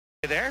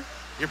There,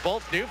 you're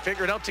both new,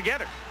 figure it out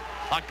together.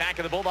 Puck back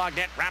in the Bulldog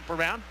net, wrap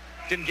around,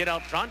 didn't get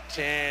out front,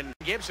 and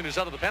Gibson is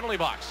out of the penalty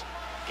box.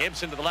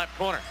 Gibson to the left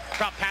corner,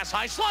 drop pass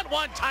high slot,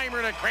 one-timer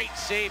and a great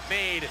save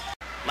made.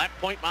 Left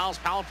point, Miles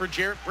Powell for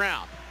Jarrett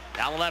Brown.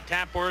 Down the left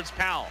half boards,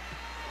 Powell.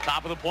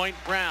 Top of the point,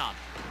 Brown.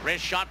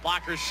 Wrist shot,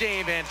 blocker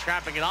save, and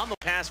trapping it on the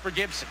pass for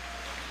Gibson.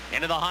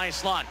 Into the high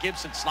slot,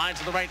 Gibson slides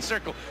to the right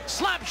circle.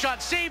 Slap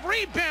shot, save,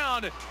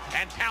 rebound,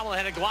 and Powell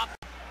had to go up.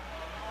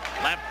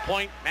 Left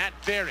point, Matt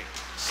Berry.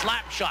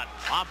 Slap shot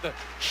off the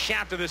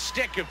shaft of the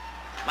stick of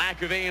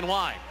LacouveeDec and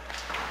wide.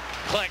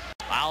 Click.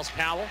 Miles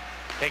Powell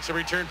takes a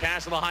return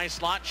pass to the high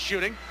slot,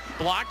 shooting,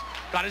 blocked,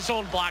 got his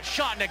own block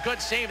shot, and a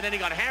good save, and then he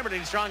got hammered,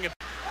 and he's throwing it.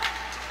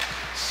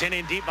 Sent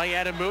in deep by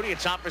Adam Moody.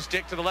 It's off his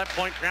stick to the left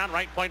point, Brown,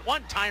 right point,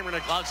 one-timer and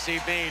a glove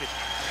save made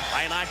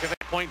by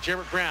LacouveeDec point,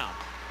 Jarrett Brown.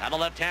 Down the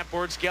left half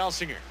boards,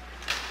 Gelsinger.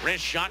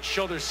 Wrist shot,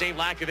 shoulder save,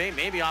 LacouveeDec,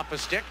 maybe off a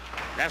stick.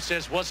 Ref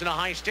says wasn't a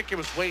high stick, it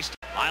was wasted.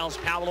 Miles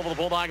Powell over the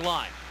Bulldog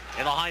line.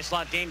 In the high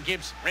slot, Dane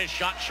Gibson. Wrist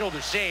shot,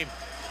 shoulder save.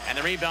 And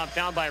the rebound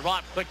found by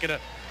Rott. Quick and a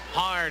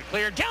hard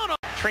clear. Down on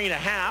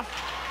 3.5.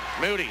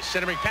 Moody,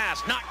 centering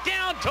pass. Knocked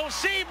down. Toe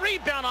save.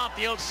 Rebound off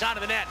the outside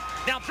of the net.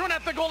 Now thrown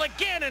at the goal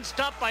again and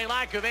stopped by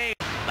LacouveeDec.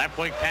 Left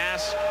wing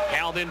pass.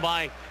 Held in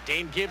by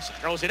Dane Gibson.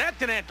 Throws it at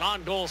the net.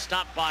 On goal.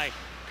 Stopped by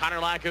Connor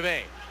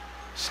LacouveeDec.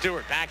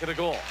 Stewart back of the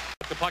goal.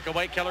 The puck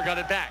away. Keller got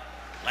it back.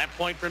 Left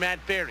point for Matt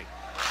Berry.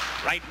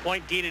 Right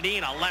point, D-to-D,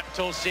 and a left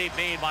toe save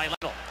made by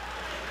Little.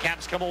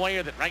 Caps come away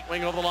with it. Right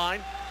wing over the line.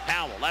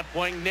 Powell, left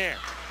wing near.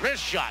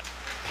 Wrist shot.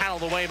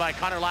 Paddled away by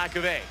Connor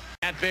LacouveeDec.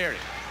 Matt Berry.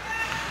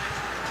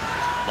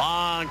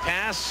 Long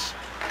pass.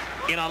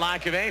 In on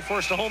LacouveeDec.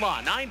 Forced to hold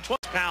on. 9-12.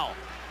 Powell.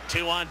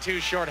 2-on-2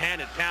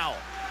 short-handed. Powell.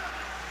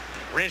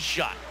 Wrist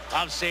shot.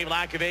 Tough save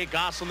LacouveeDec.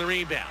 Gosselin the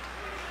rebound.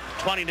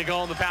 20 to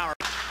go in the power.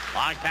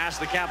 Long pass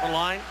to the capital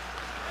line.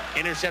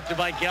 Intercepted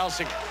by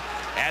Gelsinger.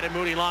 Adam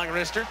Moody long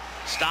wrister.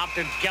 Stopped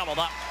and gobbled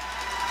up.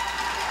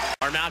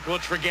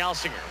 Arnaukovic for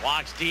Gelsinger.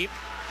 Walks deep.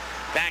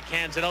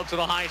 Backhands it out to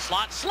the high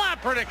slot.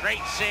 Slapper and a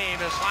great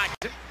save as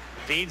Slackton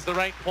feeds the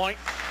right point.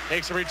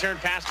 Takes a return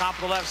pass top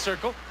of the left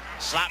circle.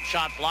 Slap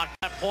shot blocked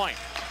left point.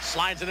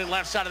 Slides it in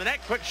left side of the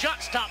net. Quick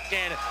shot stopped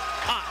and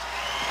caught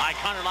by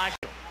Connor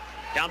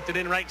LacouveeDec. Dumped it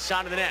in right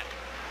side of the net.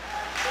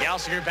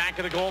 Gelsinger back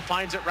of the goal.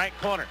 Finds it right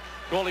corner.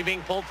 Goalie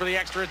being pulled for the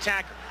extra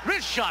attacker.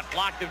 Wrist shot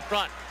blocked in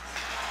front.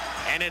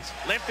 And it's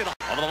lifted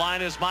over the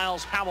line is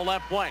Miles Powell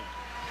left wing.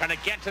 Trying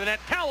to get to the net.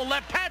 Powell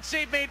left pad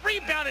save made.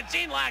 Rebound. It's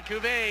in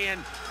LacouveeDec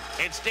and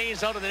it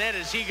stays out of the net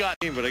as he got.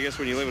 But I guess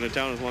when you live in a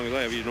town as long as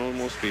I have, you know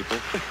most people.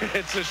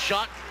 It's a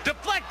shot.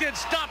 Deflected.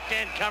 Stopped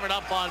and covered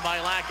up on by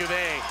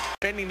LacouveeDec.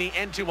 Bending the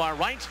end to our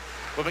right.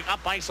 Moving up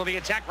ice on the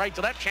attack. Right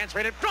to left. Chance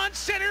right in front.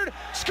 Centered.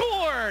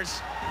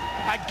 Scores.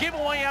 A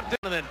giveaway up to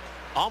and then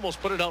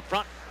almost put it out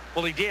front.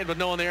 Well, he did, but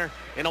no one there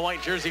in a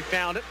white jersey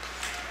found it.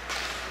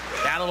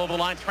 Battle over the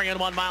line,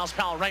 3-on-1, Miles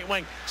Powell, right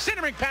wing.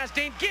 Centering pass,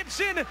 Dane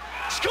Gibson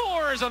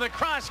scores on the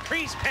cross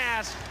crease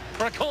pass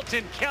for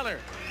Colton Keller.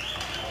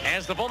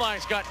 As the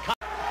Bulldogs got caught.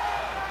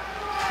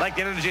 Like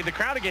the energy of the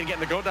crowd again, getting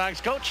the Go Dogs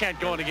Go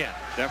chant going again.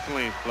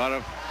 Definitely a lot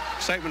of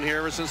excitement here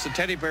ever since the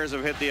teddy bears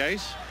have hit the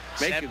ice.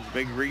 Bacon's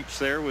big reach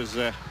there was...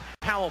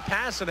 Powell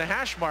pass and the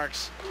hash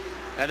marks.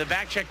 And the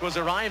back check was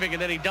arriving,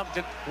 and then he dumped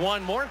it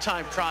one more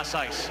time cross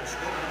ice.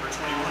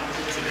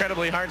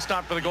 Incredibly hard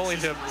stop for the goalie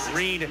to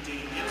read.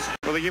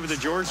 Well, they give it to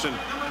Georgeson.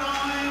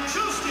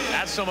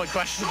 That's somewhat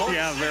questionable.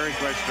 Yeah, very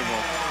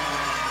questionable.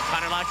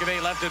 Connor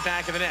LacouveeDec left it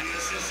back of the net.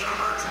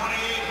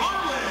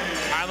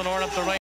 Harlan Orr up the right.